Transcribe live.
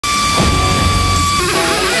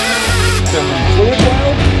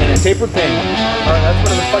tapered pin. All right, that's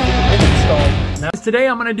what it looks like with the pin installed. Now, today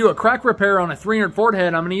I'm gonna do a crack repair on a 300 Ford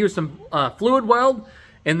head. I'm gonna use some fluid weld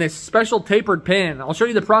and this special tapered pin. I'll show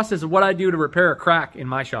you the process of what I do to repair a crack in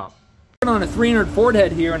my shop. I'm on a 300 Ford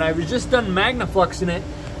head here, and I was just done magnafluxing it.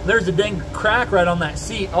 There's a dang crack right on that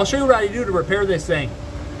seat. I'll show you what I do to repair this thing.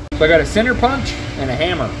 So I got a center punch and a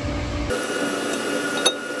hammer.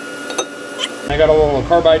 I got a little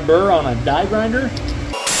carbide burr on a die grinder.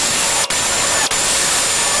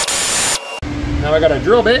 Now I got a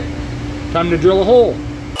drill bit. Time to drill a hole.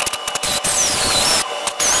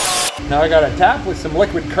 Now I got a tap with some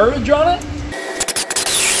liquid courage on it.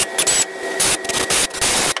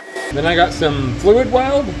 Then I got some fluid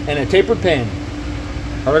weld and a tapered pin.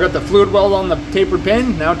 All right, I got the fluid weld on the tapered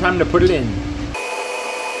pin. Now time to put it in.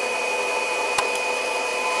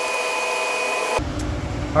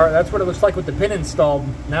 All right, that's what it looks like with the pin installed.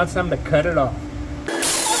 Now it's time to cut it off.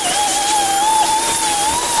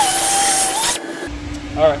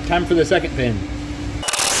 All right, time for the second pin.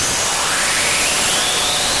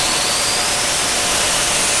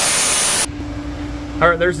 All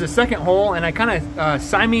right, there's the second hole, and I kind of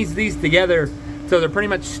Siamese these together so they're pretty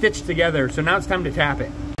much stitched together. So now it's time to tap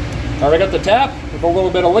it. All right, I got the tap with a little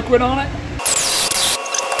bit of liquid on it.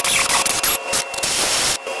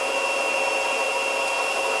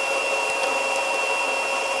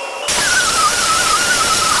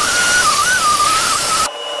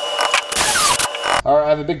 All right, I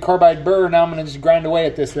have a big carbide burr. Now I'm gonna just grind away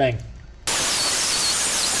at this thing.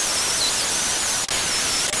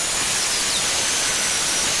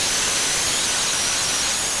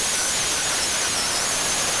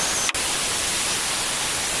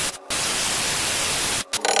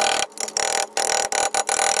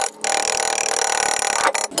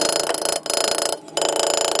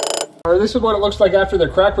 All right, this is what it looks like after the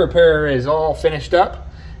crack repair is all finished up.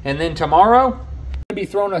 And then tomorrow, I'm gonna be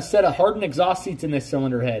throwing a set of hardened exhaust seats in this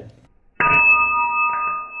cylinder head.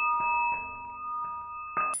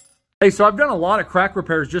 Hey, so I've done a lot of crack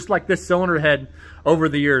repairs just like this cylinder head over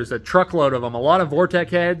the years, a truckload of them. A lot of Vortec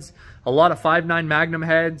heads, a lot of 5.9 Magnum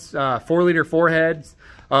heads, 4-liter 4 heads,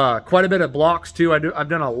 quite a bit of blocks too. I've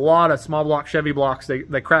done a lot of small block Chevy blocks.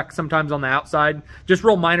 They crack sometimes on the outside. Just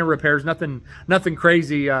real minor repairs, nothing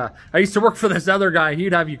crazy. I used to work for this other guy.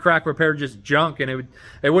 He'd have you crack repair just junk, and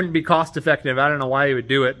it wouldn't be cost effective. I don't know why he would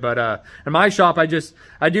do it, but in my shop, I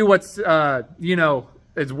do what's you know,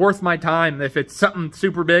 it's worth my time. If it's something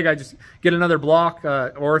super big, I just get another block,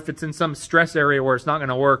 or if it's in some stress area where it's not going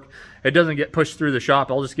to work, it doesn't get pushed through the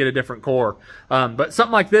shop, I'll just get a different core. But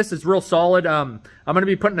something like this is real solid. I'm going to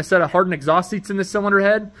be putting a set of hardened exhaust seats in this cylinder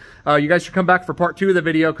head. You guys should come back for part 2 of the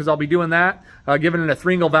video, because I'll be doing that, giving it a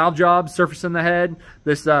 3-angle valve job, surfacing the head.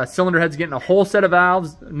 This cylinder head's getting a whole set of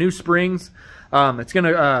valves, new springs. It's going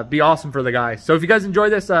to be awesome for the guys. So if you guys enjoy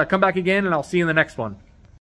this, come back again, and I'll see you in the next one.